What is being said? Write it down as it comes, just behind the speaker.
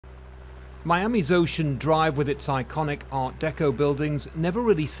Miami's Ocean Drive, with its iconic Art Deco buildings, never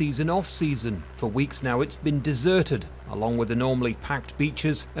really sees an off-season. For weeks now it's been deserted, along with the normally packed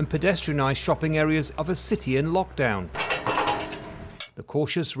beaches and pedestrianised shopping areas of a city in lockdown. The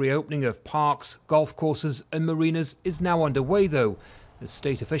cautious reopening of parks, golf courses and marinas is now underway though, as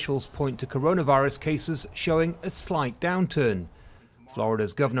state officials point to coronavirus cases showing a slight downturn.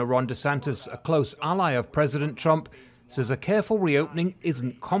 Florida's Governor Ron DeSantis, a close ally of President Trump, says a careful reopening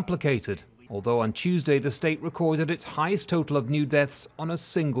isn't complicated. Although on Tuesday the state recorded its highest total of new deaths on a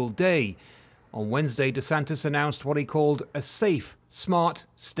single day. On Wednesday, DeSantis announced what he called a safe, smart,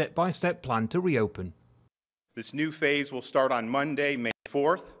 step-by-step plan to reopen. This new phase will start on Monday, May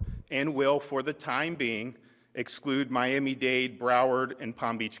 4th, and will, for the time being, exclude Miami-Dade, Broward, and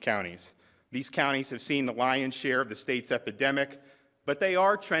Palm Beach counties. These counties have seen the lion's share of the state's epidemic, but they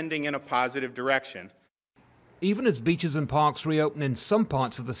are trending in a positive direction. Even as beaches and parks reopen in some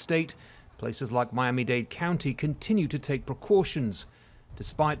parts of the state, places like Miami-Dade County continue to take precautions.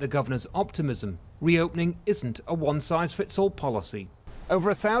 Despite the governor's optimism, reopening isn't a one-size-fits-all policy. Over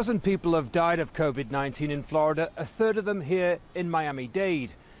 1,000 people have died of COVID-19 in Florida, a third of them here in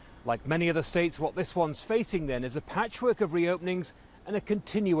Miami-Dade. Like many other states, what this one's facing then is a patchwork of reopenings and a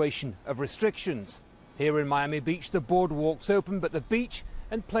continuation of restrictions. Here in Miami Beach, the boardwalk's open, but the beach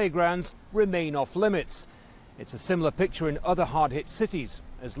and playgrounds remain off limits. It's a similar picture in other hard-hit cities,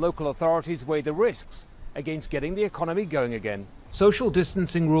 as local authorities weigh the risks against getting the economy going again. Social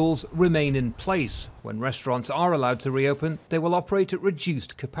distancing rules remain in place. When restaurants are allowed to reopen, they will operate at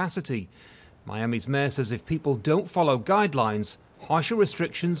reduced capacity. Miami's mayor says if people don't follow guidelines, harsher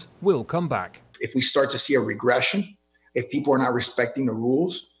restrictions will come back. If we start to see a regression, if people are not respecting the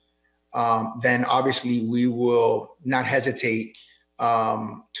rules, then obviously we will not hesitate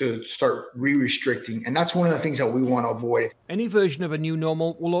to start re-restricting. And that's one of the things that we want to avoid. Any version of a new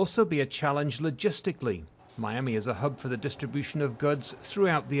normal will also be a challenge logistically. Miami is a hub for the distribution of goods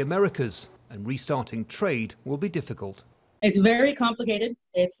throughout the Americas, and restarting trade will be difficult. It's very complicated.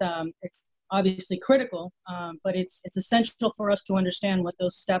 It's obviously critical, but it's essential for us to understand what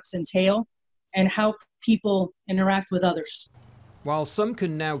those steps entail and how people interact with others. While some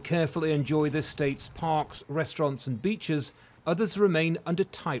can now carefully enjoy this state's parks, restaurants and beaches, others remain under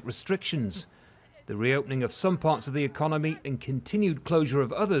tight restrictions. The reopening of some parts of the economy and continued closure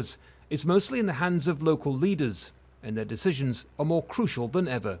of others is mostly in the hands of local leaders, and their decisions are more crucial than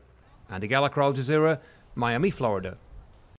ever. Gallacher, Jazeera, Miami, Florida.